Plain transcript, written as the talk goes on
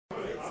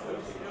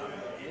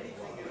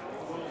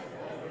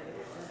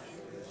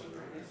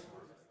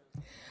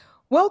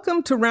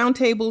Welcome to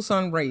Roundtables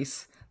on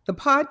Race, the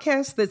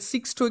podcast that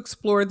seeks to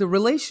explore the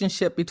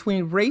relationship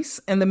between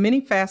race and the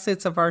many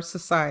facets of our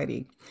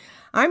society.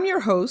 I'm your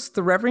host,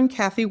 the Reverend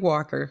Kathy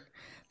Walker.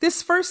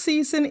 This first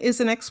season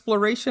is an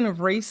exploration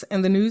of race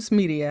and the news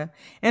media,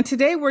 and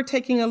today we're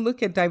taking a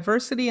look at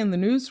diversity in the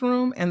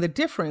newsroom and the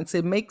difference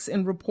it makes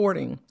in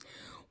reporting.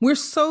 We're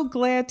so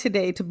glad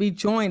today to be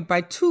joined by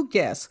two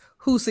guests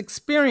whose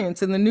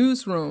experience in the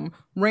newsroom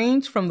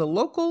range from the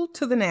local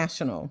to the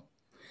national.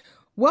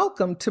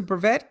 Welcome to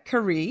Brevette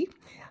Carey,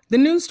 the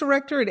news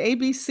director at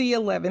ABC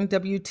 11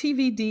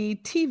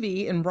 WTVD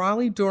TV in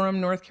Raleigh-Durham,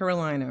 North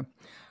Carolina.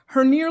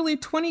 Her nearly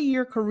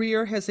 20-year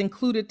career has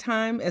included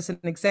time as an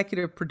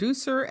executive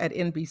producer at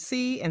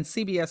NBC and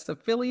CBS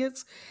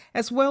affiliates,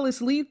 as well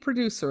as lead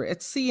producer at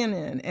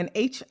CNN and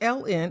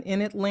HLN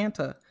in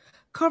Atlanta,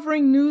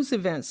 covering news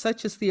events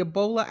such as the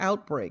Ebola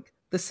outbreak,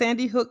 the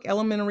Sandy Hook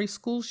Elementary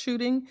School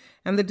shooting,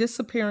 and the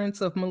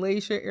disappearance of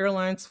Malaysia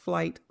Airlines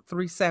Flight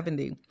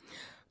 370.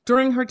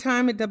 During her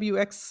time at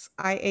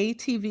WXIA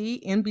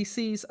TV,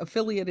 NBC's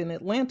affiliate in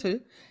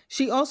Atlanta,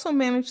 she also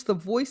managed the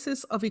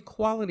Voices of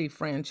Equality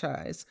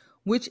franchise,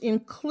 which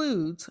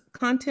includes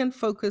content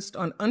focused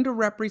on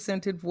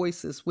underrepresented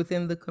voices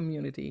within the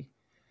community.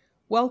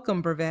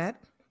 Welcome, Brevette.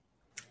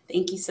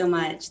 Thank you so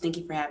much. Thank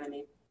you for having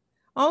me.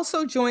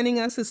 Also joining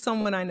us is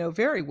someone I know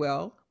very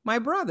well, my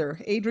brother,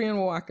 Adrian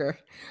Walker.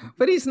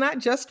 But he's not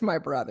just my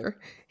brother.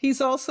 He's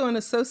also an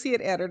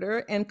associate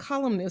editor and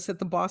columnist at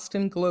the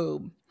Boston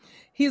Globe.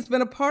 He has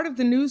been a part of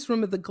the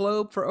newsroom of the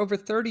Globe for over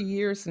 30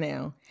 years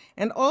now,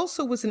 and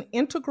also was an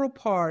integral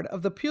part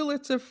of the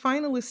Pulitzer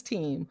finalist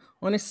team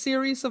on a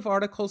series of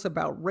articles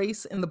about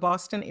race in the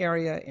Boston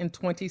area in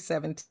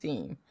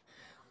 2017.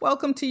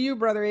 Welcome to you,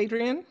 Brother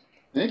Adrian.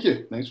 Thank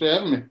you. Thanks for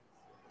having me.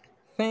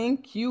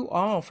 Thank you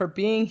all for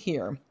being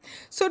here.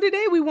 So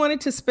today we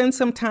wanted to spend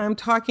some time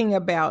talking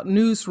about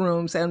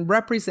newsrooms and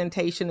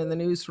representation in the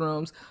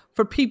newsrooms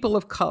for people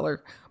of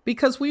color,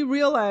 because we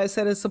realize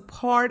that it's a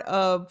part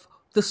of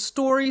the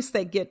stories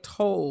that get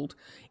told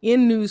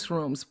in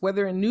newsrooms,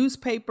 whether in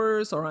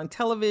newspapers or on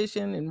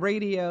television and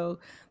radio,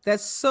 that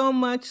so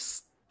much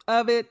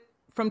of it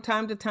from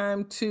time to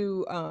time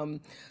to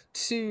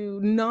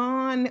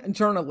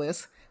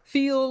non-journalists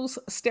feels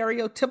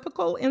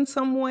stereotypical in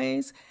some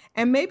ways,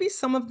 and maybe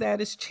some of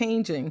that is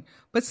changing.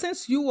 But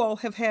since you all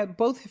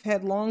both have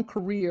had long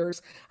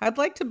careers, I'd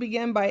like to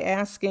begin by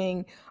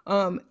asking,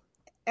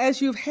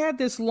 as you've had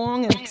this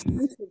long and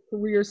extensive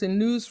careers in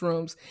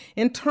newsrooms,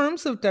 in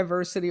terms of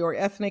diversity or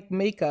ethnic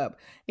makeup,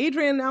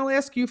 Adrian, I'll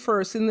ask you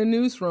first, in the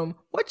newsroom,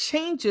 what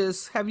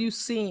changes have you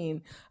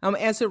seen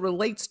as it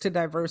relates to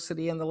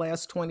diversity in the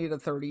last 20 to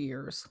 30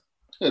 years?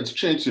 It's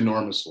changed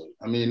enormously.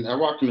 I mean, I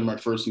walked into my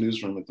first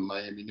newsroom at the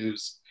Miami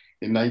News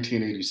in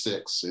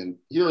 1986, and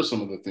here are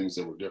some of the things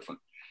that were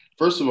different.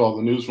 First of all,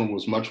 the newsroom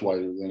was much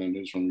wider than a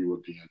newsroom you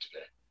would be in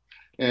today.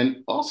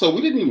 And also,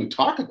 we didn't even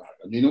talk about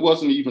it. I mean, it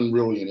wasn't even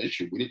really an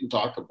issue. We didn't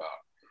talk about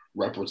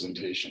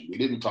representation. We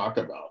didn't talk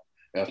about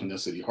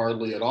ethnicity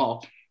hardly at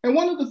all. And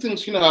one of the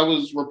things, I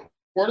was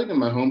reporting in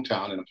my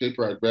hometown in a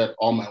paper I'd read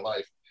all my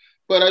life,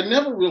 but I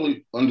never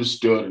really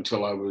understood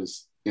until I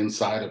was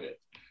inside of it,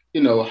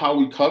 how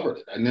we covered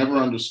it. I never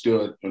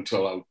understood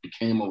until I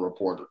became a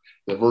reporter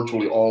that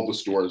virtually all the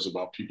stories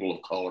about people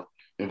of color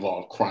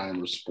involved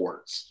crime or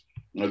sports,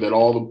 that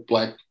all the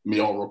Black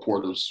male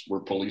reporters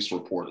were police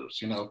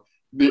reporters,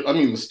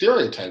 the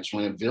stereotypes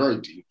ran very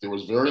deep. There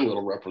was very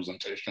little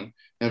representation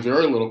and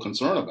very little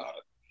concern about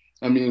it.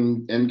 I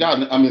mean, and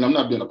God, I'm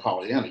not being a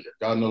Pollyanna here.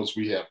 God knows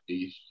we have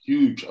a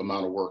huge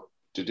amount of work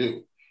to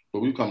do,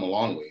 but we've come a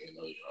long way in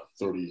the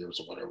 30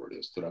 years or whatever it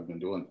is that I've been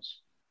doing this.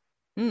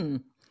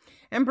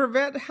 And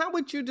Brevette, how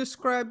would you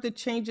describe the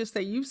changes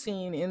that you've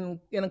seen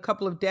in a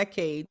couple of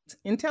decades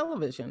in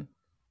television?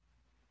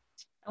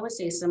 I would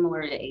say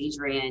similar to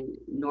Adrian.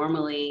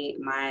 Normally,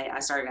 I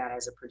started out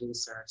as a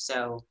producer,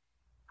 so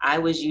I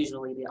was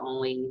usually the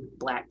only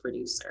Black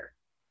producer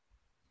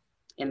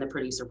in the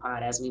producer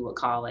pod, as we would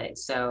call it.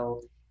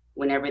 So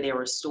whenever there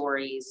were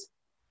stories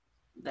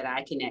that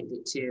I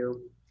connected to,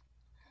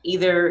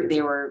 either they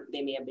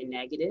may have been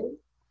negative,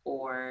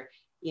 or,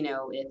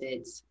 if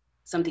it's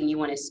something you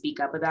want to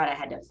speak up about, I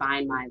had to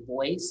find my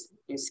voice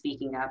in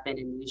speaking up in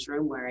a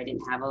newsroom where I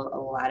didn't have a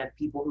lot of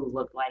people who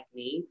looked like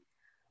me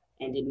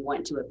and didn't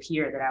want to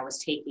appear that I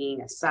was taking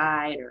a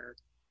side or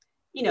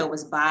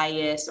was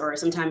biased, or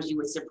sometimes you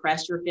would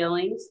suppress your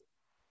feelings.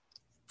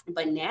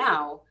 But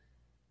now,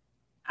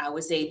 I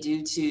would say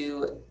due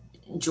to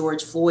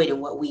George Floyd and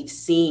what we've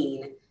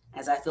seen,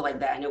 as I feel like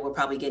that, I know we'll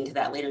probably get into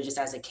that later, just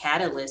as a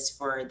catalyst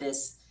for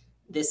this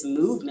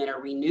movement, or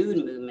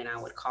renewed movement,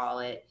 I would call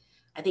it.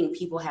 I think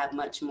people have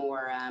much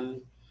more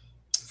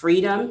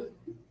freedom.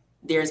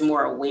 There's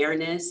more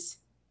awareness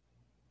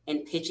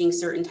in pitching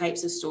certain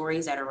types of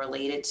stories that are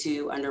related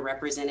to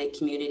underrepresented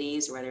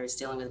communities, whether it's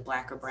dealing with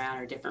Black or brown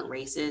or different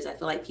races. I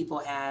feel like they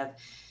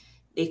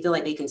feel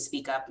like they can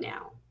speak up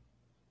now.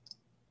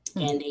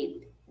 And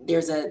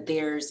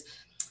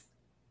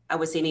I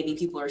would say maybe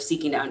people are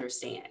seeking to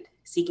understand.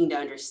 seeking to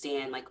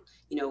understand, like,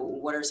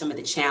 what are some of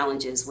the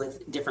challenges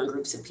with different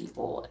groups of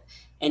people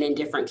and in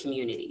different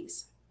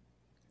communities.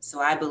 So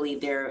I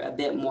believe they're a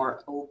bit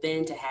more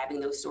open to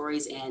having those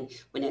stories. And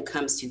when it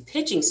comes to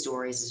pitching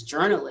stories as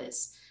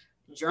journalists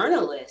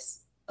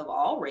of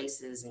all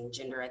races and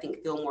gender, I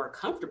think feel more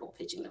comfortable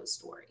pitching those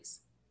stories.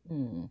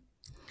 Mm.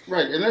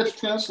 Right, and that's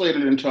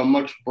translated into a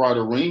much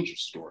broader range of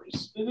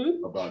stories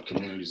about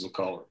communities of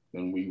color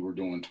than we were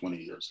doing 20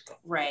 years ago.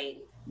 Right.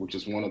 Which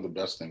is one of the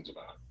best things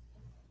about it.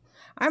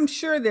 I'm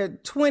sure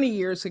that 20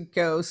 years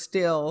ago,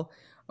 still,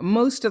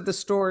 most of the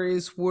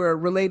stories were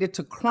related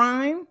to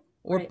crime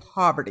or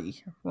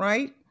poverty,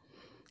 right?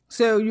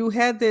 So you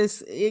had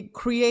this, it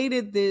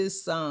created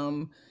this,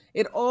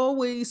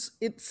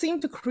 it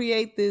seemed to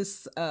create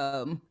this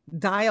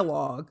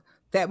dialogue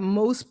that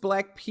most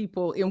Black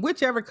people, in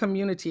whichever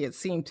community it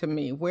seemed to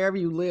me, wherever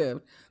you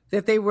lived,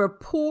 that they were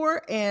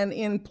poor and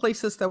in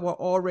places that were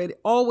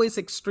always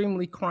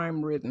extremely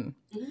crime ridden.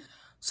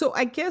 So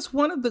I guess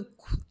one of the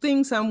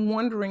things I'm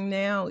wondering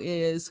now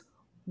is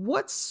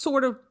what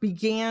sort of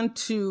began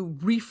to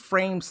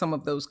reframe some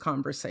of those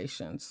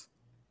conversations?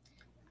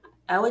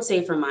 I would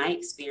say from my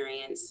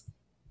experience,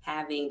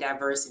 having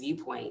diverse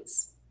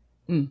viewpoints,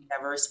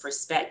 diverse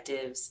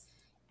perspectives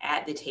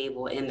at the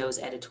table in those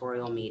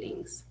editorial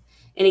meetings.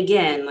 And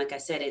again, like I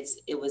said,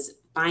 it was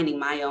finding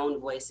my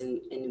own voice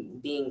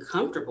and being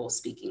comfortable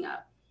speaking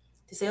up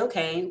to say,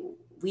 okay,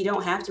 we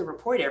don't have to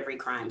report every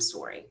crime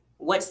story.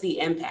 What's the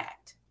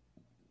impact?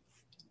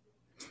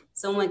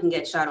 Someone can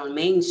get shot on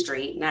Main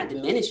Street, not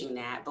diminishing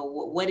that, but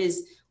what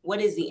is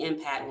the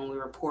impact when we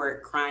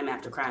report crime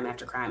after crime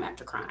after crime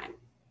after crime?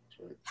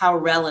 How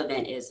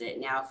relevant is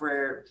it? Now,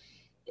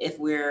 if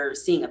we're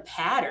seeing a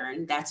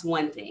pattern, that's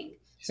one thing.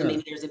 So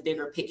maybe there's a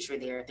bigger picture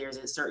there. If there's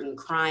a certain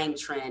crime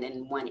trend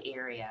in one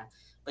area,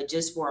 but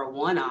just for a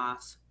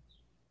one-off,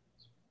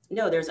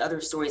 no, there's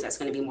other stories that's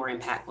going to be more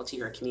impactful to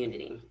your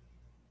community.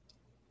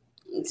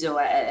 So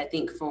I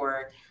think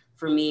for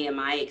me and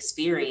my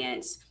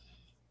experience,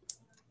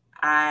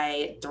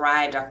 I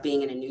thrived off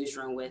being in a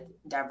newsroom with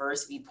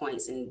diverse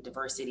viewpoints and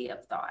diversity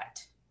of thought.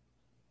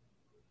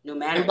 No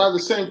matter. And by the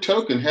same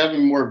token,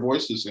 having more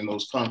voices in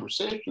those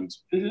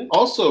conversations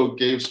also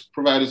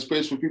provided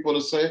space for people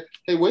to say,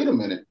 hey, wait a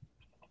minute,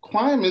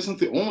 crime isn't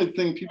the only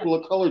thing people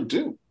of color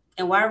do.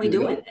 And why are we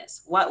doing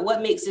this?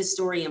 What makes this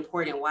story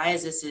important? Why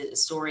is this a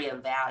story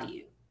of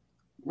value?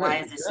 Why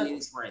is this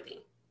newsworthy?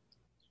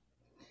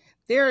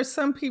 There are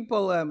some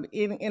people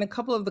in a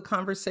couple of the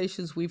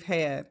conversations we've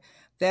had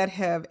that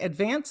have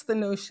advanced the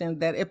notion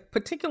that,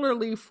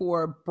 particularly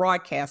for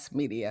broadcast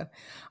media,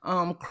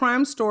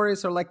 crime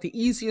stories are like the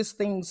easiest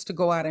things to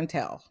go out and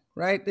tell,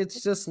 right?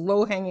 It's just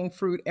low-hanging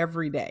fruit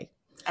every day.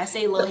 I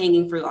say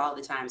low-hanging fruit all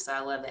the time, so I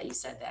love that you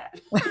said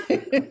that.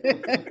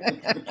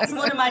 That's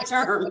one of my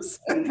terms.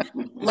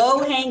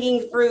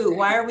 Low-hanging fruit.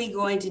 Why are we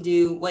going to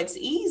do what's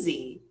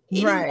easy?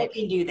 Anyone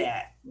can do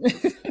that.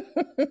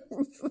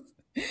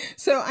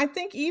 So I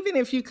think even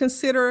if you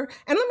consider,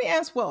 and let me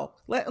ask,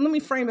 let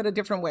me frame it a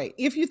different way.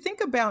 If you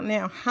think about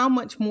now how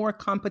much more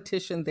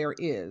competition there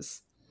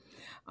is,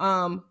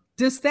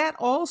 does that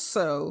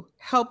also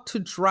help to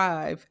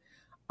drive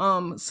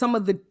some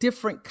of the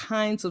different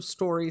kinds of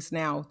stories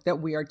now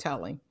that we are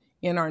telling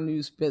in our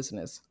news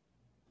business?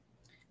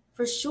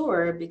 For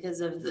sure, because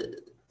of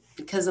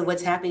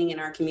what's happening in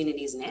our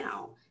communities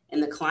now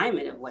and the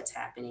climate of what's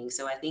happening.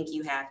 So I think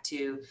you have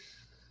to,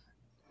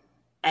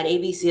 at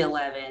ABC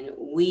 11,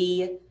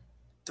 we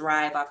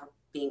thrive off of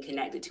being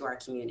connected to our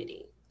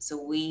community.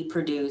 So we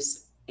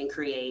produce and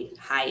create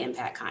high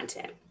impact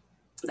content.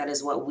 That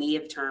is what we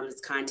have termed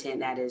as content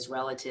that is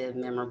relative,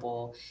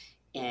 memorable,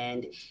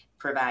 and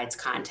provides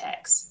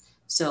context.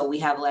 So we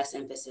have less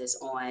emphasis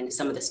on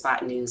some of the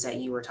spot news that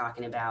you were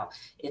talking about.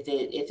 If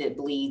it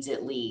bleeds,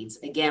 it leads.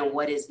 Again,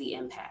 what is the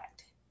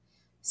impact?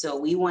 So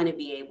we want to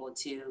be able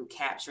to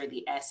capture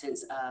the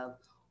essence of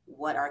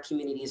what our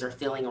communities are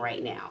feeling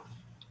right now.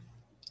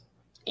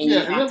 And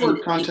that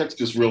word context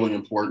is really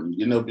important,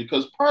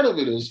 because part of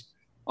it is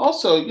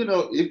also,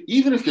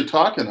 even if you're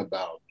talking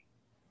about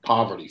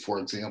poverty, for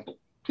example,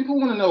 people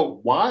want to know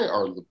why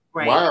are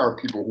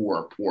people who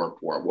are poor?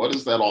 What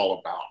is that all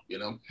about?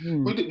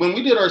 When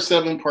we did our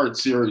 7-part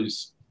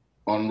series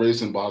on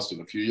race in Boston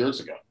a few years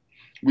ago,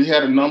 we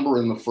had a number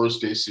in the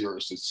first day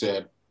series that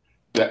said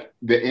that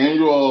the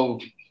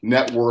annual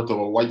net worth of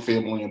a white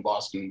family in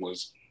Boston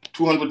was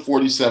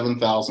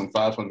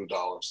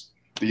 $247,500.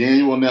 The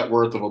annual net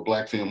worth of a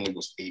Black family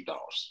was $8.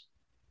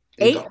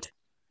 $8.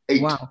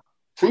 Wow.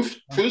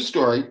 True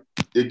story.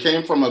 It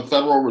came from a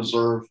Federal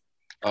Reserve.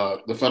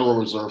 The Federal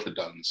Reserve had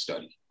done the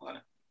study on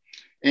it.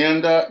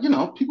 And,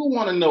 people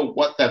want to know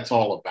what that's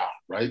all about,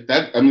 right?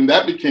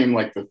 That became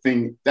like the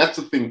thing. That's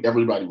the thing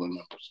everybody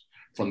remembers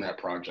from that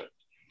project.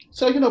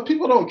 So,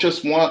 people don't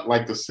just want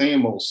like the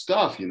same old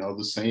stuff,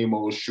 the same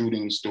old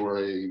shooting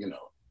story,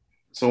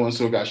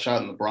 so-and-so got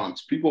shot in the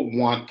Bronx. People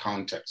want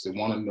context. They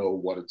want to know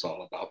what it's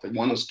all about. They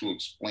want us to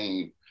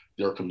explain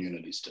their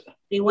communities to them.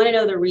 They want to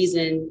know the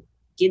reason.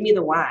 Give me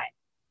the why.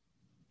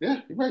 Yeah,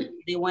 you're right.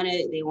 They want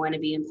to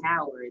be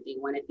empowered. They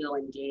want to feel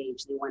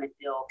engaged. They want to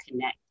feel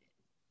connected.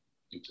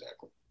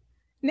 Exactly.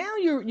 Now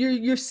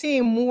you're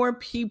seeing more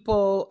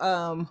people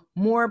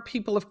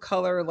of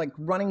color like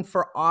running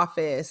for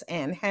office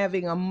and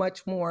having a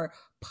much more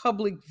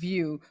public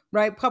view,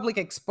 right? Public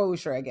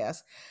exposure, I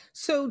guess.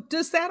 So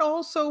does that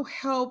also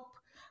help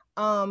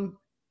um,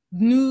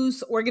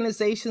 news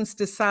organizations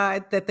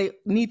decide that they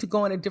need to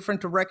go in a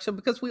different direction?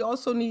 Because we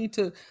also need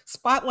to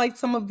spotlight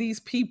some of these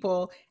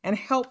people and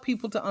help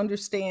people to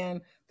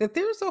understand that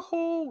there's a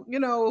whole,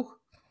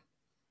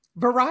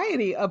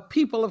 variety of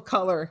people of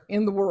color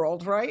in the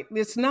world, right?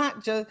 It's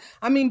not just,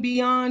 I mean,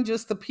 beyond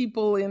just the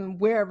people in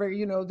wherever,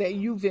 that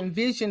you've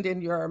envisioned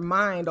in your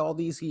mind all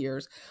these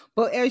years.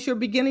 But as you're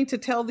beginning to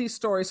tell these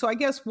stories, so I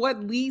guess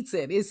what leads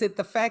it? Is it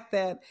the fact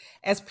that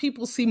as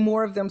people see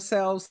more of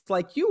themselves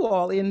like you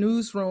all in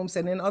newsrooms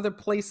and in other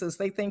places,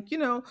 they think,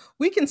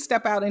 we can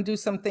step out and do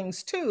some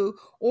things too?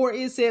 Or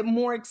is it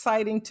more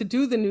exciting to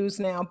do the news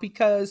now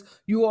because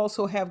you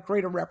also have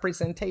greater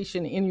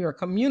representation in your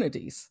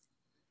communities?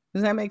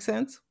 Does that make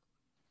sense?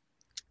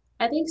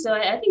 I think so.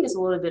 I think it's a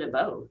little bit of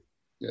both.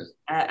 Yes.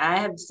 I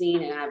have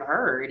seen and I've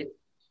heard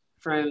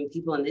from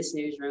people in this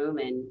newsroom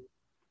and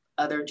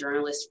other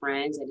journalist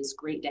friends that it's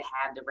great to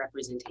have the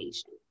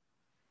representation.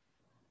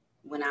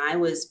 When I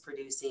was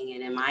producing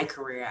and in my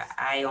career,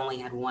 I only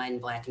had one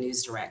Black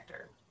news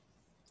director.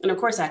 And of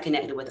course I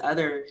connected with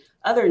other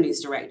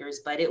news directors,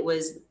 but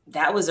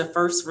that was a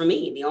first for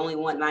me, the only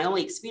one, my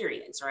only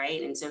experience,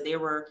 right? And so there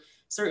were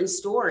certain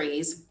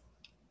stories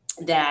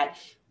that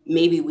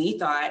maybe we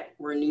thought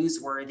were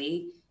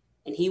newsworthy,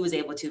 and he was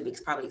able to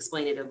probably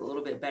explain it a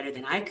little bit better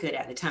than I could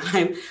at the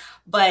time.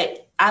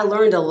 But I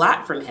learned a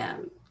lot from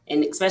him,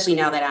 and especially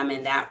now that I'm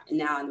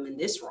in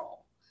this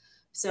role.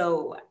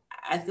 So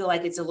I feel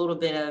like it's a little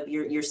bit of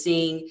you're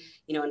seeing,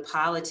 in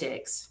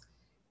politics,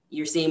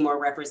 you're seeing more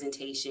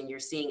representation. You're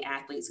seeing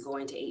athletes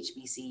going to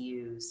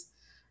HBCUs,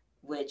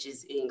 which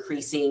is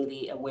increasing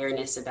the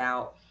awareness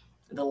about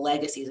the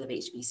legacies of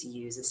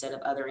HBCUs instead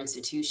of other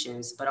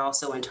institutions, but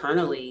also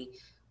internally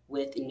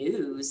with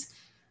news.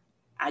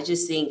 I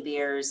just think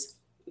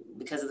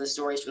because of the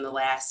stories from the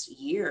last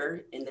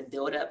year and the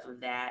buildup of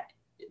that,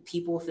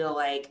 people feel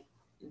like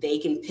they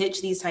can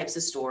pitch these types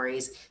of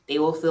stories. They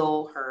will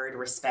feel heard,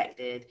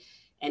 respected,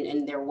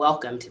 and they're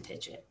welcome to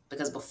pitch it.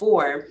 Because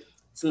before,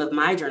 some of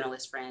my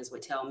journalist friends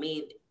would tell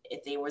me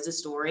if there was a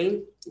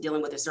story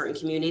dealing with a certain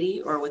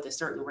community or with a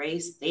certain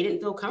race, they didn't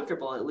feel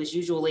comfortable. It was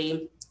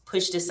usually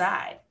pushed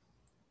aside.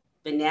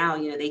 But now,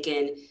 they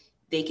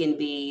can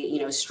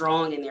be,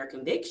 strong in their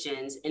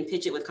convictions and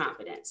pitch it with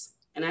confidence.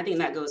 And I think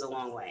that goes a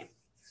long way.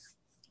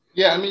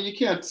 Yeah, I mean, you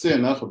can't say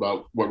enough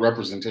about what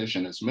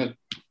representation has meant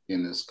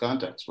in this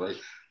context, right?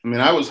 I mean,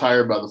 I was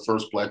hired by the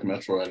first Black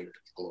Metro editor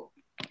at the Globe,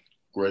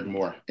 Greg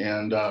Moore.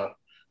 And,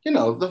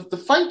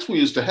 the fights we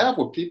used to have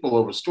with people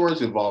over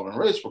stories involving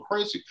race were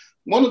crazy.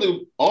 One of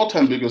the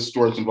all-time biggest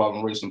stories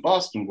involving race in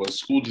Boston was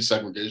school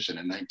desegregation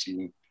in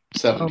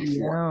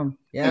 1974. Oh,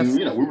 yeah. Yes.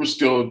 And, we were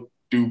still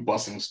do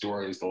busing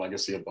stories, the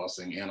legacy of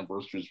busing,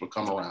 anniversaries would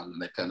come around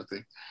and that kind of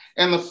thing.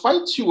 And the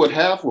fights you would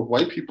have with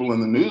white people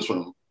in the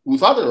newsroom, who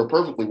thought they were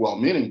perfectly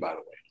well-meaning, by the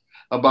way,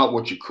 about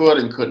what you could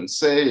and couldn't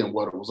say and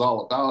what it was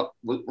all about,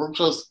 were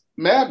just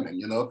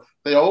maddening.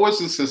 They always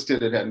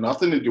insisted it had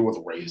nothing to do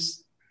with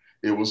race.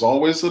 It was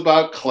always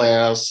about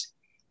class.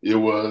 It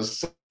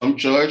was some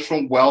judge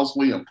from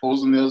Wellesley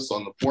imposing this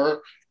on the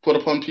poor, put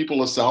upon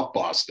people of South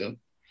Boston.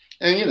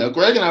 And,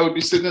 Greg and I would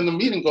be sitting in the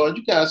meeting going,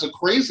 you guys are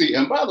crazy.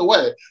 And by the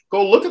way,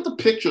 go look at the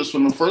pictures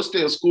from the first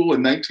day of school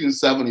in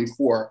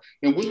 1974,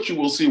 in which you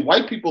will see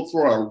white people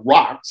throwing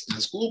rocks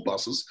in school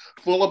buses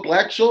full of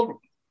Black children.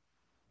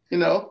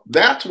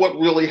 That's what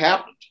really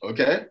happened,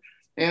 okay?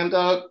 And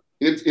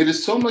it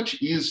is so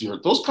much easier.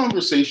 Those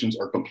conversations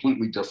are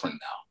completely different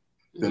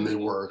now than they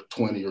were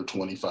 20 or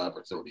 25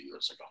 or 30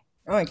 years ago.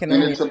 Oh,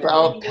 and it's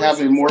about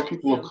having more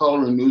people of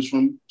color in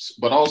newsrooms,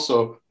 but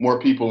also more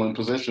people in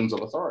positions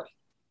of authority.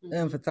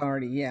 Of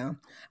authority, yeah.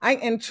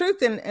 And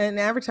truth in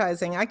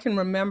advertising, I can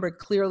remember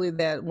clearly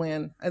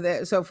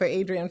that so for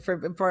Adrian,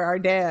 for our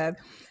dad,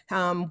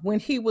 when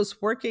he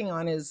was working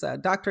on his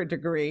doctorate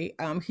degree,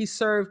 he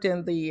served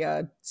in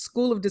the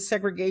School of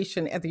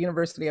Desegregation at the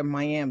University of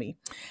Miami.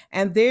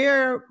 And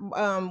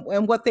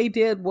and what they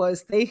did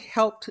was they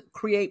helped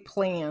create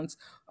plans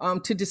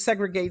to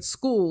desegregate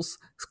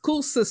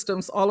school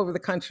systems all over the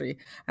country.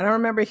 And I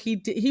remember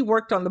he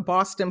worked on the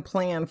Boston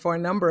plan for a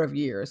number of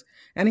years.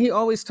 And he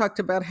always talked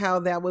about how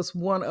that was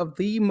one of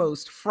the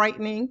most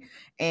frightening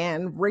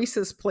and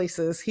racist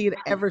places he had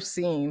ever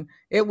seen.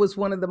 It was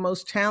one of the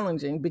most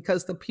challenging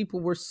because the people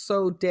were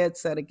so dead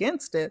set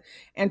against it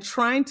and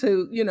trying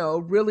to,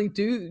 really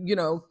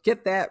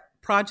get that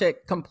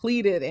project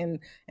completed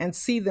and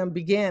see them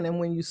begin. And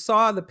when you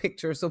saw the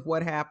pictures of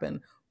what happened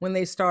when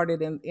they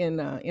started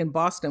in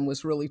Boston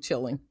was really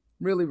chilling,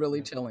 really,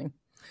 really chilling.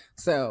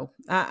 So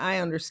I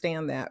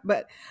understand that.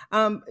 But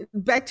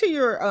back to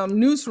your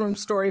newsroom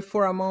story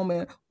for a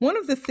moment. One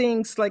of the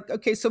things, like,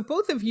 okay, so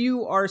both of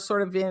you are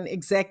sort of in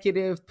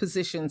executive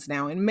positions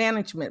now, in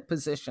management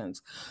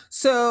positions.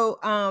 So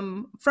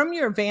from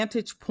your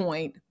vantage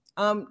point,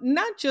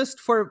 not just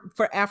for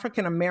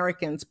African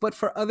Americans, but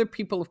for other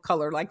people of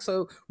color. Like,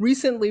 so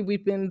recently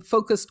we've been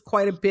focused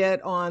quite a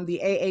bit on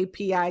the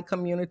AAPI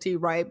community,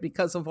 right?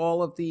 Because of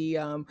all of the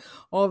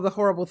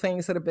horrible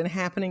things that have been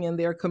happening in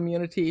their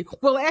community.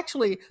 Well,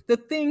 actually, the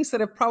things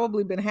that have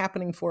probably been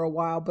happening for a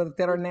while, but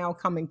that are now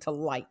coming to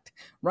light,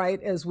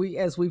 right? As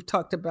we've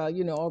talked about,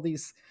 all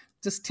these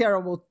just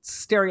terrible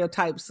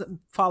stereotypes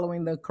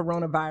following the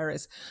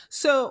coronavirus.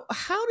 So,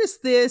 how does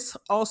this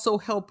also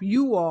help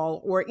you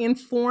all or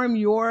inform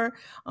your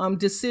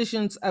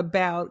decisions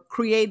about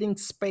creating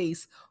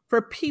space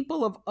for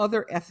people of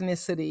other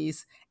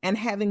ethnicities and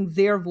having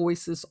their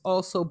voices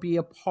also be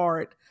a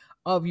part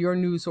of your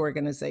news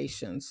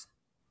organizations?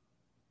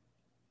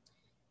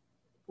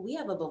 We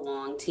have a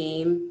belong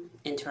team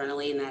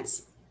internally, and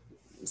that's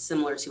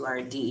similar to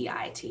our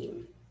DEI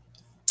team.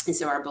 And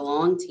so our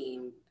belong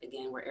team,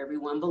 again, where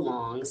everyone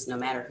belongs, no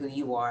matter who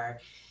you are,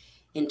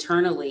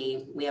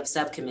 internally, we have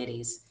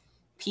subcommittees: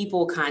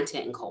 people,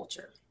 content, and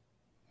culture.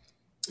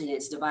 And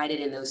it's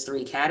divided in those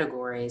three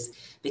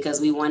categories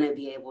because we want to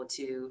be able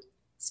to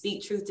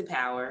speak truth to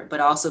power, but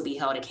also be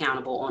held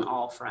accountable on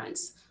all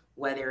fronts,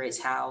 whether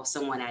it's how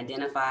someone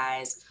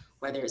identifies,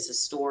 whether it's a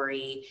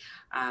story,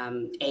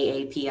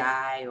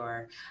 AAPI,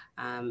 or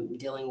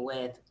dealing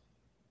with,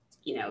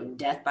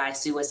 death by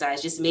suicide,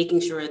 just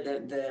making sure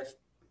that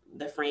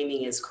the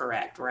framing is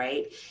correct,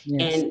 right?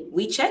 Yes. And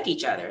we check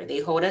each other. They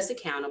hold us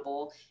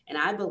accountable. And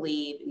I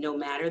believe no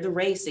matter the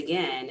race,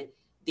 again,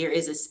 there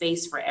is a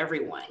space for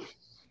everyone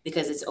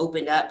because it's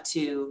opened up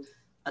to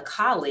a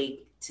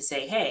colleague to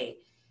say, hey,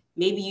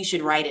 maybe you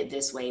should write it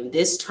this way.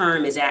 This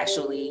term is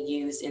actually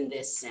used in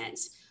this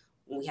sense.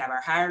 When we have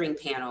our hiring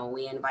panel,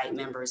 we invite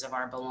members of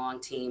our belong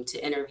team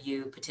to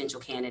interview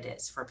potential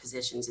candidates for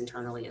positions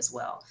internally as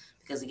well.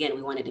 Because again,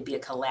 we want it to be a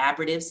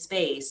collaborative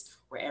space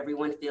where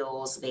everyone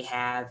feels they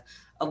have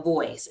a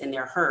voice and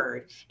they're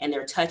heard and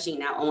they're touching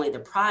not only the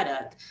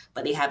product,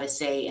 but they have a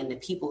say in the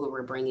people who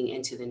we're bringing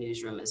into the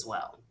newsroom as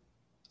well.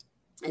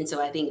 And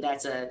so I think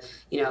that's an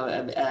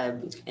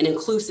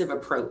inclusive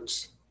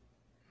approach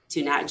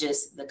to not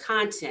just the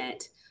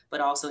content, but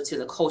also to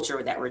the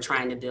culture that we're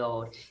trying to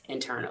build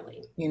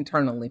internally.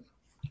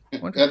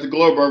 At the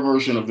Globe, our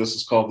version of this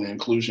is called the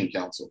Inclusion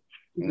Council,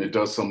 and it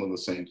does some of the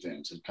same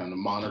things. It kind of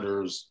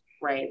monitors,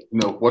 right?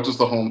 What does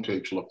the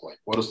homepage look like?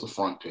 What does the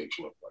front page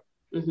look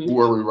like? Who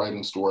are we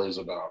writing stories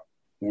about?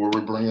 Who are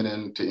we bringing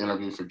in to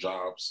interview for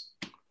jobs?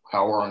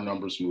 How are our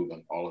numbers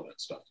moving? All of that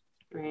stuff.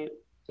 Right.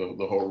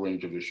 The whole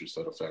range of issues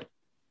that affect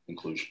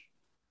inclusion.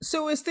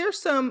 So is there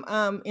some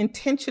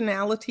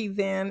intentionality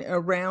then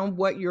around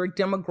what your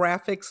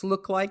demographics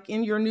look like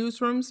in your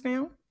newsrooms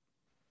now?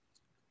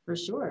 For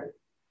sure.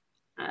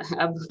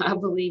 I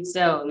believe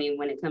so. I mean,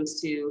 when it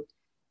comes to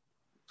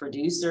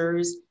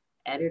producers,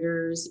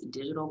 editors,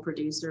 digital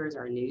producers,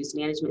 our news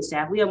management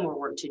staff, we have more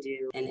work to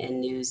do in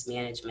news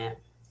management.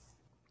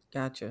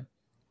 Gotcha.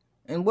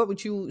 And what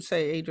would you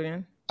say,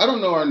 Adrienne? I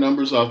don't know our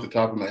numbers off the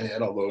top of my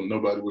head, although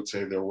nobody would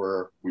say there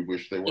were. We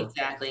wish they were.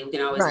 Exactly. We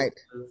can always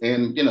improve.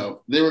 And,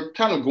 they were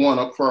kind of going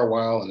up for a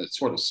while and it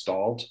sort of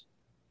stalled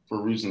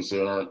for reasons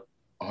that aren't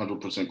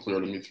 100% clear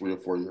to me 3 or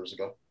 4 years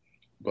ago.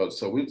 But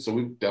so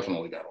we've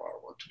definitely got a lot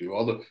of work to do.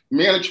 Although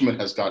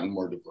management has gotten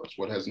more diverse.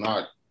 What has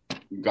not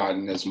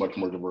gotten as much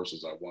more diverse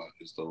as I want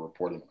is the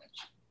reporting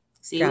range.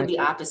 See, it would be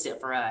opposite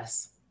for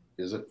us.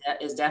 Is it?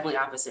 It's definitely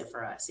opposite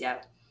for us.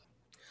 Yep.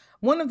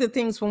 One of the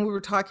things when we were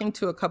talking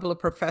to a couple of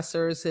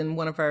professors in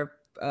one of our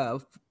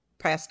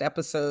past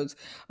episodes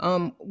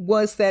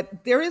was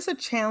that there is a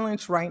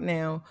challenge right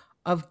now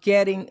of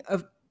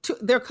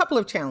there are a couple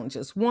of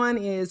challenges. One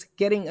is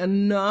getting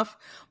enough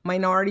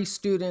minority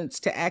students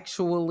to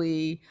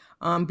actually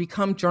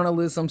become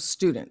journalism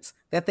students.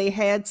 That they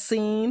had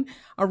seen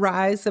a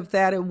rise of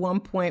that at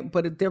one point,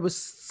 but there was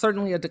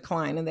certainly a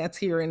decline, and that's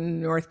here in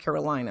North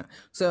Carolina.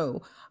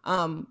 So,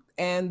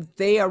 and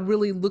they are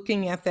really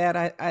looking at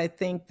that. I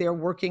think they're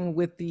working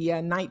with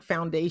the Knight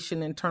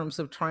Foundation in terms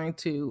of trying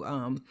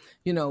to,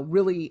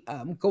 really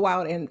go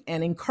out and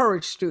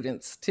encourage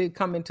students to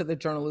come into the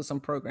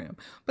journalism program.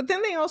 But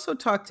then they also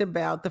talked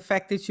about the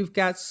fact that you've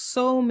got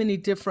so many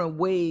different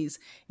ways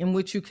in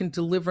which you can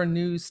deliver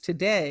news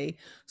today.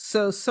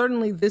 So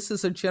certainly this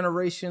is a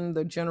generation,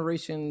 the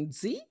Generation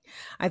Z,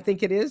 I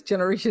think it is,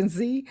 Generation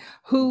Z,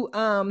 who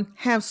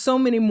have so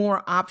many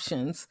more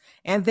options,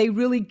 and they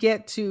really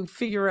get to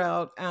figure out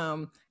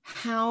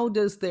how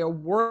does their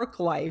work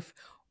life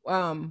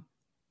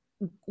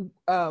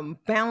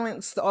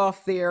balance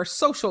off their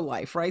social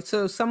life, right?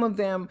 So some of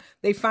them,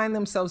 they find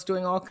themselves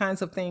doing all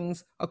kinds of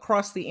things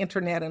across the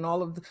internet and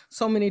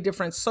so many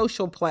different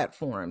social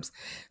platforms.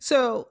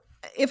 So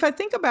if I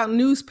think about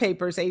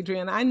newspapers,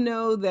 Adrian, I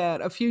know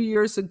that a few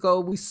years ago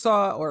we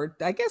saw, or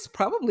I guess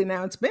probably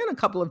now it's been a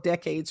couple of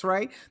decades,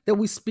 right? That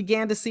we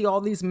began to see all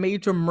these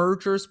major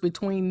mergers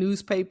between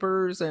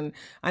newspapers. And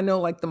I know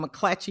like the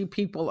McClatchy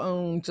people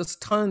own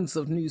just tons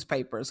of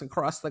newspapers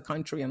across the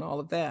country and all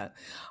of that.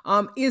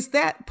 Is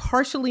that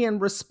partially in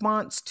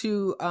response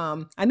to,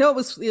 I know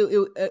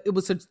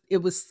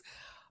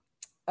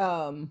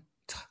um,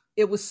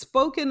 it was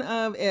spoken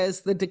of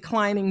as the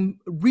declining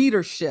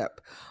readership,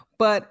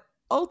 but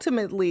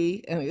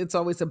ultimately, and it's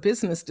always a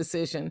business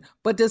decision,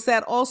 but does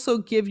that also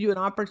give you an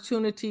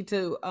opportunity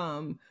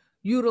to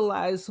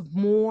utilize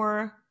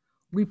more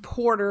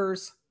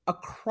reporters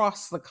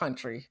across the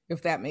country,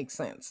 if that makes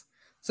sense,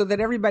 so that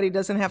everybody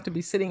doesn't have to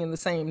be sitting in the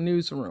same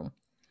newsroom?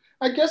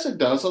 I guess it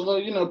does.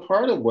 Although,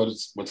 part of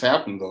what's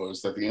happened though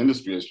is that the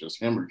industry has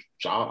just hemorrhaged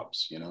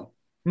jobs,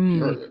 Mm,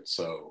 period.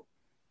 So,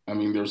 I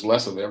mean, there's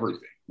less of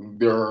everything.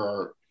 There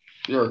are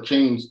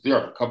chains. There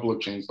are a couple of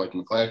chains like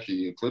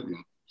McClatchy and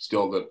Clippian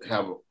still that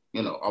have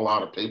a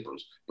lot of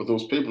papers, but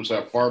those papers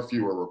have far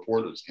fewer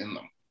reporters in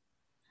them.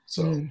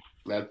 So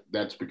mm,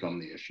 that's become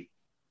the issue.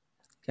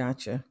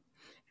 gotcha.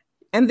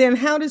 And then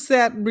how does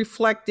that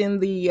reflect in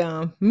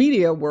the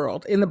media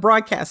world, in the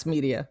broadcast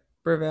media,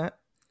 Brevet?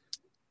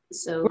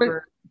 So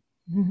What?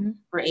 Mhm.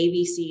 for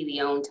ABC,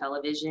 the owned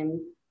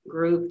television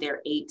group, there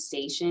are 8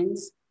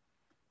 stations,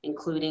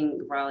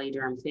 including Raleigh,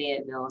 Durham,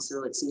 Fayetteville.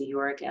 So it's New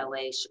York,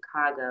 LA,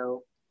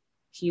 Chicago,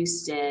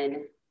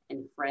 Houston,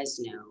 and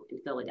Fresno,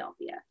 and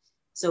Philadelphia.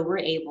 So we're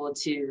able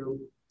to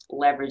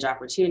leverage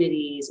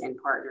opportunities and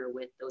partner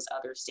with those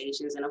other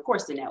stations. And of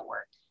course, the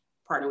network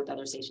partner with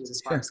other stations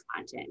as far Sure. as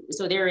content.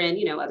 So they're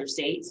in, other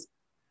states,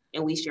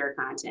 and we share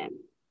content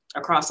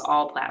across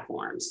all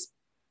platforms.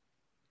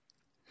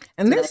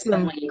 And So that this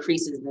definitely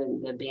increases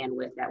the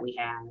bandwidth that we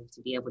have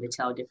to be able to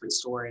tell different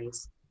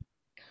stories.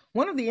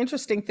 one of the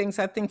interesting things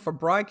I think for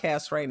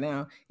broadcast right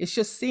now is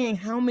just seeing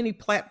how many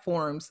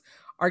platforms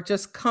are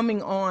just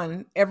coming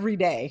on every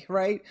day,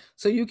 right?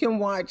 So you can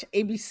watch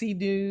ABC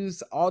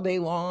News all day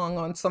long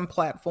on some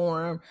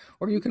platform,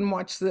 or you can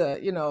watch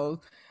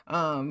Good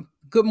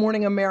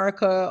Morning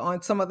America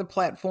on some other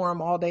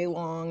platform all day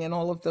long, and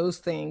all of those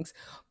things.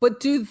 But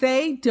do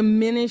they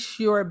diminish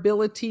your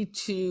ability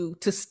to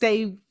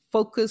stay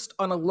focused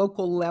on a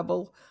local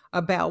level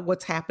about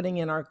what's happening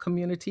in our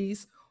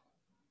communities?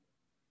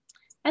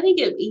 I think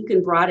you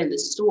can broaden the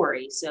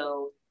story.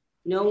 So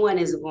no one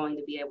is going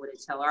to be able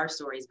to tell our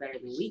stories better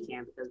than we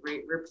can, because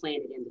we're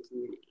planted in the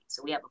community.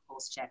 So we have a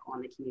pulse check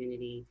on the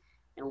community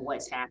and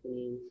what's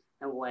happening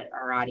and what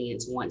our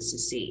audience wants to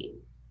see.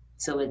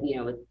 So,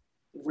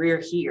 we're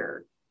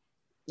here.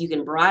 You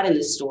can broaden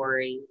the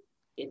story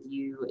if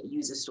you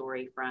use a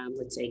story from,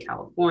 let's say,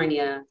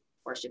 California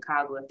or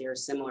Chicago, if there are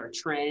similar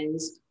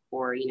trends,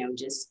 or,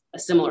 just a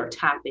similar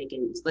topic.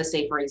 And let's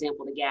say, for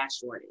example, the gas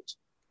shortage.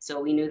 So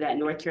we knew that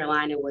North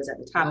Carolina was at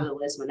the top of the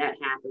list when that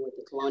happened with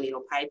the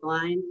Colonial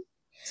Pipeline.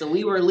 So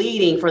we were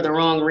leading for the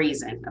wrong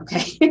reason,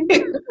 okay?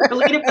 We're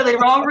leading for the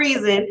wrong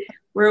reason.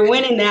 We're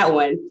winning that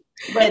one.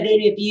 But then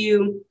if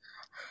you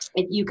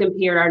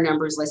compared our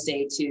numbers, let's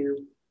say,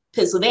 to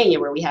Pennsylvania,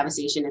 where we have a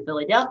station in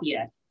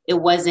Philadelphia, it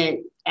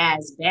wasn't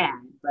as bad,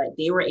 but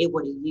they were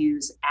able to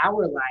use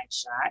our live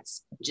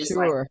shots, just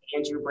like Sure.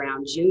 Andrew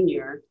Brown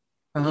Jr.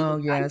 Oh,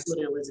 He got yes. killed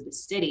in Elizabeth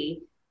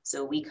City.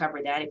 So we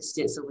covered that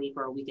extensively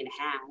for a week and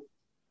a half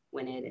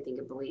when I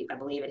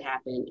believe it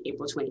happened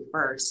April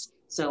 21st.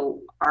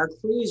 So our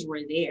crews were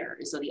there.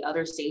 And so the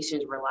other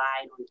stations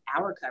relied on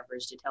our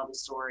coverage to tell the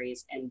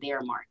stories in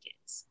their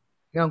markets.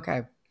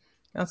 Okay.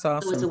 That's So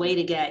it's a awesome. way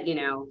to get,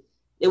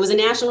 it was a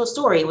national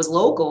story. It was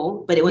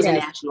local, but it was a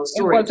Yes, national it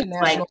story. was a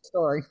national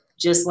story.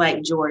 Just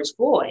like George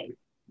Floyd,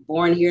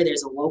 born here,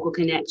 there's a local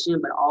connection,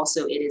 but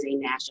also it is a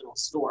national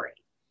story.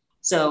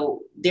 So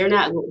they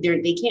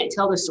can't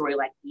tell the story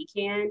like we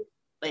can,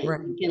 but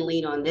Right. we can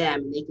lean on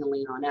them and they can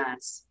lean on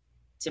us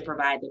to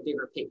provide the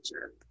bigger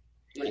picture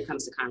when it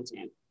comes to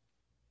content.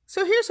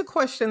 So here's a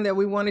question that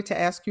we wanted to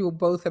ask you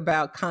both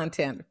about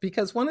content,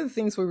 because one of the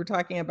things we were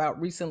talking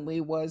about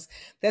recently was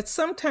that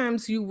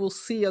sometimes you will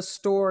see a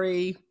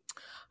story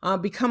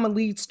become a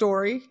lead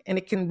story, and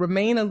it can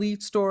remain a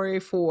lead story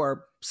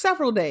for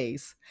several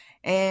days.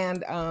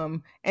 And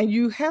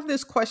you have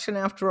this question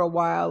after a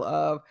while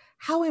of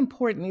how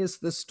important is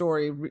the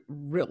story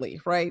really,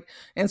 right?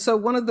 And so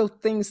one of the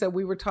things that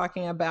we were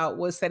talking about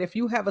was that if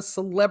you have a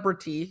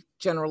celebrity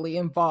generally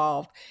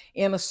involved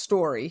in a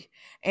story,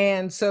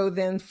 and so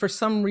then for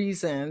some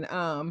reason,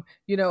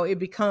 it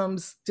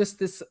becomes just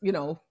this,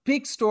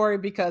 big story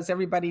because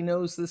everybody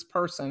knows this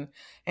person,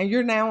 and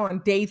you're now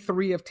on day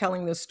 3 of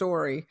telling the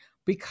story,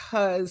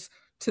 because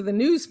to the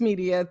news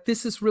media,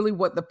 this is really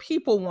what the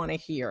people want to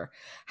hear.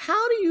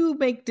 How do you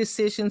make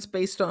decisions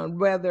based on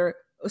whether,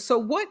 so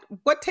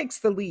what takes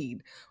the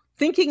lead?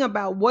 Thinking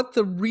about what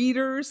the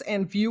readers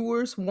and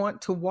viewers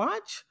want to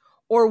watch,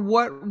 or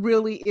what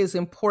really is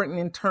important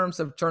in terms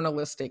of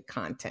journalistic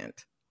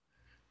content?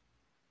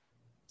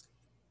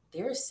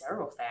 There are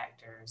several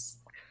factors.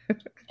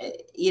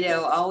 I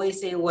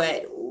always say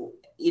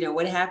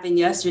what happened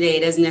yesterday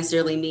doesn't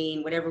necessarily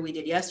mean whatever we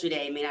did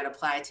yesterday may not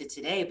apply to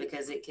today,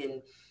 because it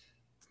can,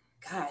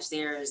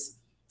 there's,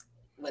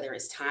 whether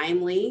it's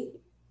timely,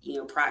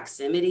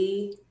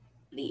 proximity,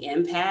 the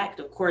impact.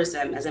 Of course,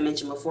 as I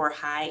mentioned before,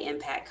 high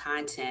impact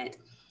content,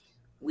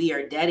 we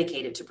are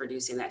dedicated to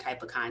producing that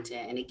type of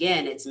content. And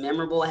again, it's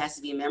memorable. It has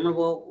to be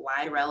memorable,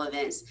 wide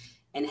relevance,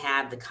 and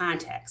have the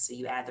context. So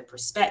you add the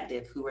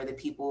perspective. Who are the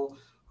people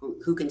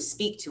who can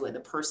speak to it, the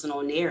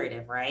personal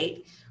narrative,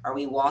 right? Are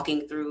we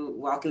walking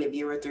the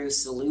viewer through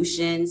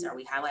solutions? Are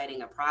we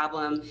highlighting a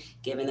problem,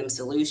 giving them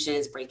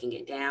solutions, breaking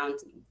it down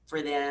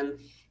for them,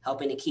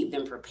 helping to keep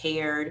them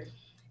prepared?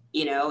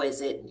 You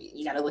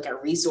got to look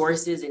at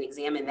resources and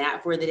examine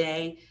that for the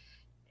day.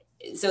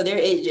 So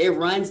it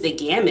runs the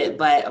gamut,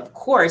 but of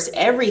course,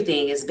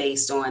 everything is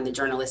based on the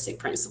journalistic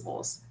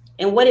principles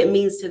and what it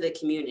means to the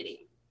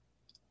community.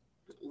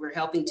 We're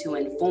helping to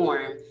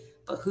inform,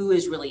 but who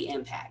is really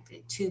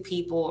impacted? 2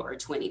 people or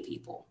 20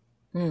 people?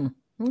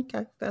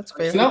 Okay, that's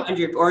fair.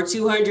 200 or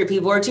 200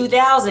 people or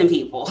 2,000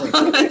 people.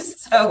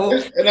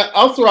 So, and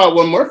I'll throw out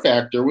one more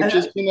factor, which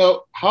is,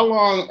 how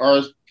long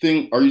are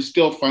you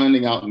still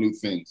finding out new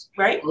things?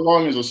 Right. How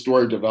long is a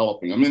story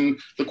developing? I mean,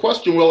 the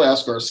question we'll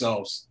ask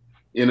ourselves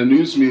in a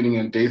news meeting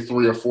in day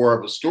 3 or 4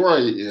 of a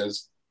story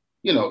is,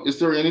 is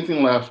there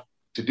anything left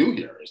to do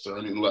here? Is there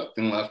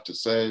anything left to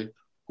say?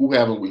 Who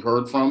haven't we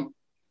heard from?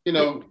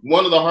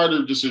 One of the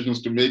harder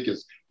decisions to make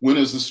is, when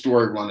is the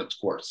story run its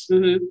course?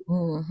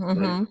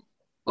 Mm-hmm.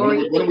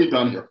 Right? When are we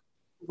done here?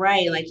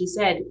 Right. Like you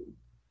said,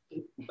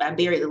 I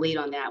buried the lead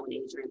on that one,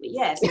 Adrian. But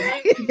yes,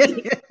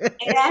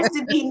 it has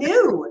to be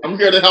new. I'm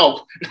here to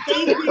help.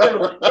 Thank you.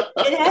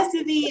 It has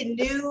to be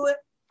new,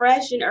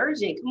 fresh, and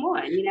urgent. Come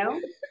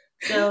on,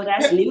 So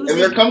that's news. And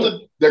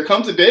there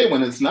comes a day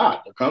when it's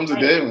not. There comes a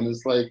day when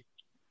it's like,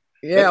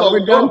 yeah,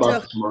 we're done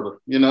about this murder,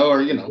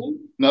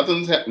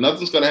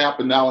 nothing's going to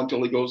happen now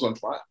until he goes on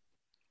trial.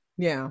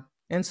 Yeah,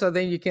 and so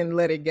then you can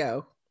let it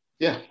go.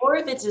 Yeah. Or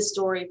if it's a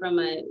story from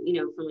a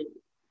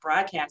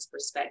broadcast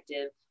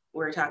perspective,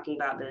 we're talking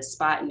about the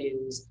spot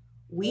news,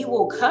 we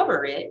will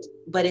cover it,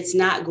 but it's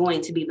not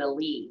going to be the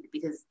lead,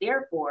 because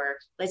therefore,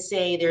 let's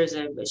say there's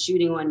a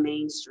shooting on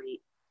Main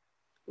Street.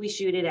 We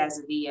shoot it as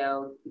a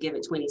VO, give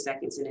it 20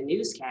 seconds in a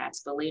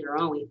newscast, but later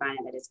on we find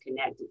that it's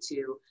connected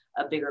to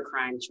a bigger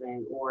crime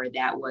trend, or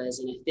that was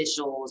an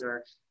official's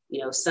or,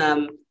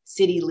 some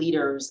city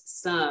leader's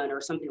son or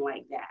something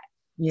like that.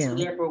 Yeah. So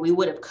therefore we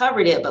would have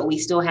covered it, but we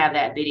still have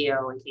that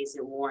video in case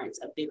it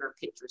warrants a bigger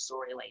picture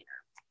story later.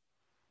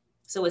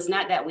 So it's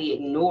not that we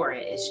ignore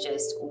it. It's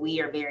just we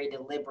are very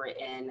deliberate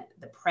in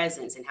the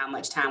presence and how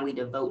much time we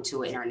devote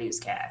to it in our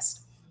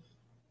newscast.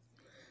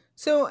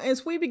 So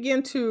as we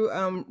begin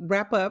to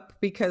wrap up,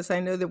 because I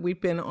know that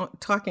we've been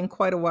talking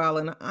quite a while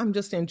and I'm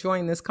just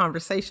enjoying this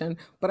conversation,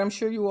 but I'm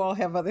sure you all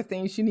have other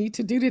things you need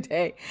to do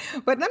today.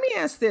 But let me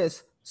ask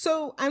this.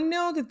 So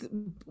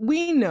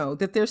we know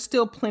that there's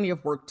still plenty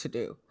of work to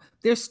do.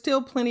 There's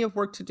still plenty of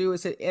work to do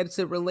as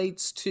it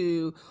relates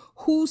to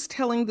who's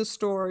telling the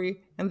story.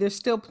 And there's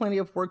still plenty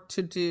of work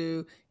to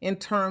do in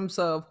terms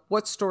of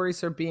what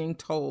stories are being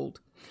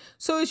told.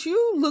 So as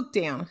you look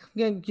down,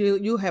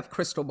 you have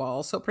crystal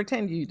balls, so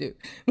pretend you do.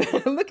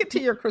 Look into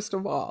your crystal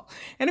ball.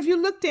 And if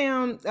you look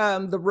down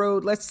the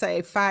road, let's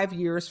say 5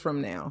 years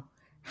from now,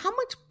 how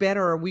much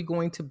better are we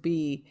going to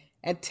be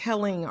at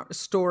telling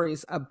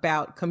stories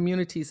about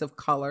communities of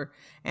color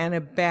and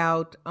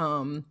about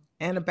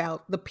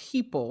the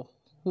people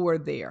who are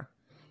there?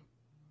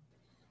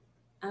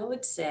 I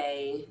would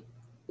say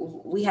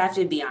we have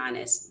to be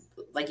honest.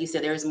 Like you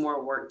said, there's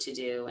more work to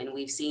do. And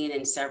we've seen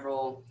in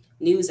several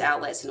news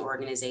outlets and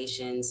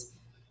organizations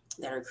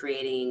that are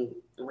creating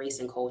race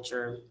and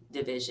culture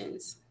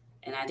divisions.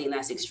 And I think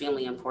that's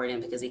extremely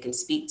important because it can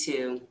speak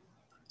to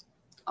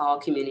all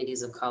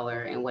communities of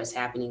color and what's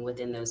happening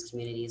within those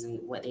communities and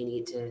what they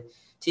need to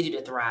do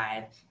to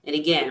thrive. And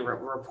again,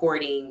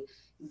 reporting,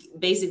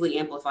 basically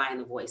amplifying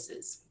the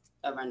voices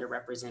of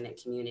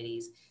underrepresented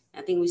communities.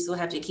 I think we still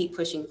have to keep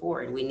pushing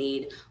forward. We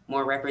need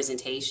more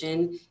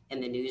representation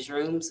in the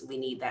newsrooms. We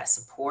need that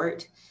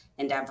support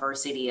and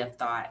diversity of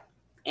thought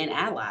and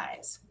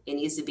allies. It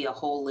needs to be a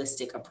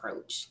holistic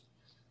approach,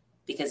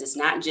 because it's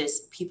not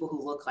just people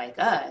who look like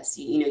us.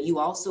 You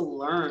also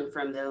learn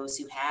from those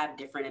who have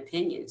different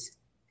opinions,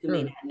 who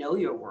may not know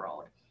your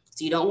world.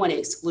 So you don't want to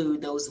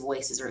exclude those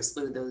voices or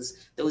exclude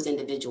those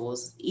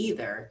individuals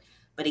either.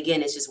 But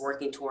again, it's just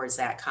working towards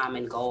that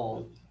common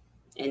goal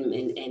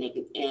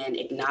and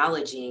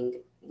acknowledging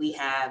we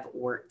have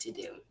work to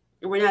do.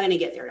 And we're not going to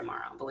get there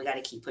tomorrow, but we got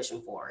to keep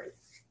pushing forward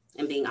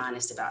and being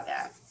honest about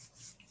that.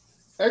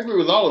 I agree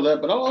with all of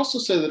that, but I'll also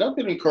say that I've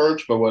been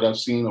encouraged by what I've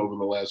seen over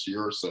the last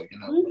year or so.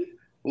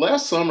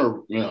 Last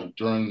summer,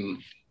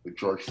 during the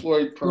George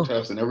Floyd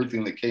protests and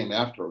everything that came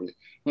after it,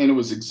 it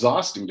was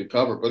exhausting to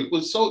cover, but it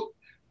was so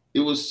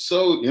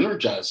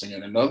energizing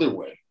in another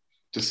way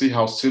to see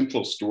how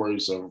central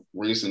stories of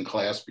race and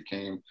class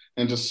became,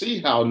 and to see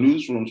how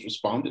newsrooms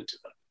responded to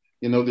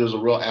them. There's a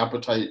real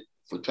appetite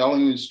for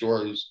telling these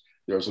stories.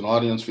 There's an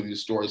audience for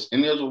these stories,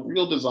 and there's a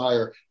real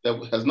desire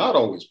that has not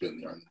always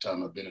been there in the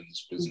time I've been in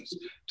this business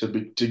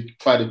to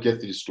try to get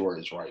these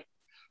stories right.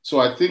 So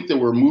I think that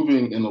we're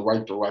moving in the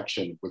right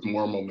direction with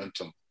more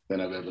momentum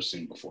than I've ever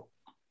seen before.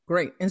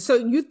 Great. And so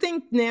you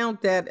think now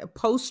that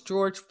post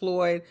George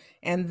Floyd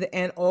and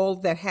all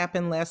that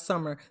happened last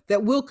summer,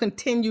 that we'll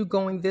continue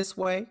going this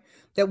way,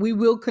 that we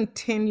will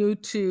continue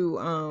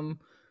to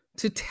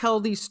tell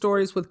these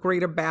stories with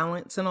greater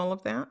balance and all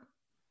of that?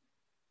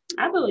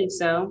 I believe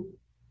so.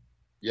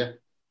 Yeah,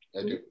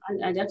 I do.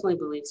 I definitely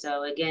believe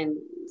so. Again,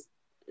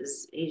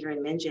 as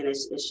Adrian mentioned,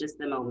 it's just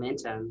the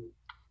momentum.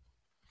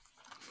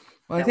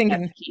 Well, I think we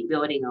have to keep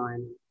building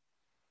on.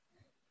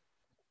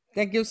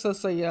 That gives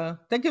us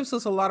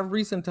a lot of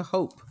reason to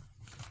hope.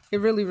 It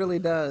really, really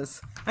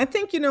does. I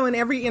think, in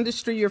every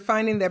industry, you're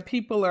finding that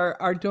people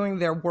are doing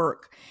their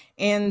work.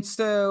 And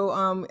so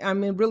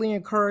I'm really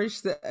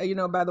encouraged that,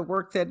 by the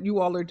work that you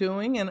all are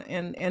doing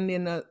and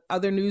in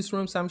other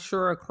newsrooms, I'm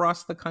sure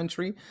across the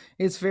country.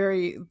 It's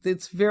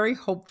very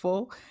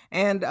hopeful.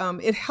 And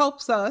it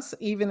helps us,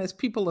 even as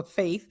people of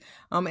faith,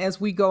 as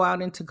we go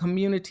out into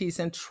communities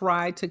and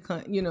try to,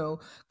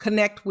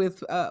 connect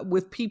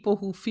with people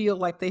who feel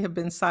like they have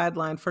been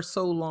sidelined for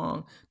so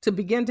long, to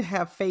begin to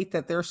have faith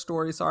that their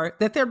stories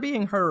that they're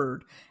being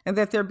heard, and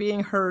that they're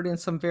being heard in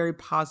some very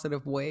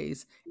positive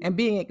ways and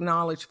being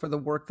acknowledged for the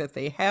work that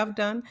they have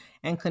done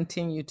and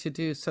continue to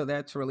do. So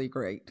that's really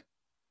great.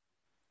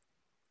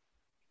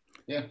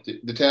 Yeah,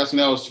 the task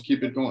now is to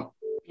keep it going.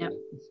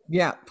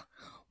 Yep.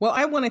 Well,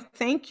 I want to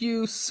thank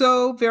you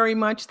so very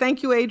much.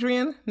 Thank you,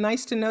 Adrian.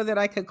 Nice to know that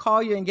I could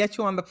call you and get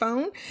you on the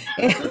phone.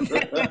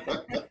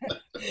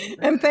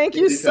 And thank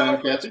you so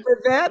much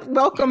for that.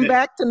 Welcome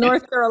back to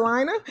North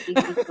Carolina.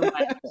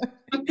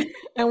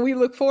 And we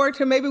look forward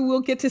to, maybe we'll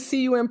get to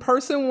see you in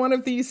person one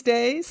of these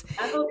days.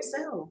 I hope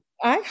so.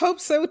 I hope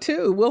so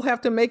too. We'll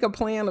have to make a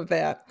plan of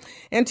that.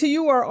 And to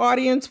you, our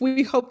audience,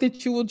 we hope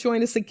that you will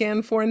join us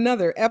again for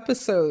another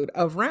episode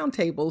of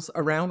Roundtables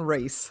Around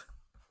Race.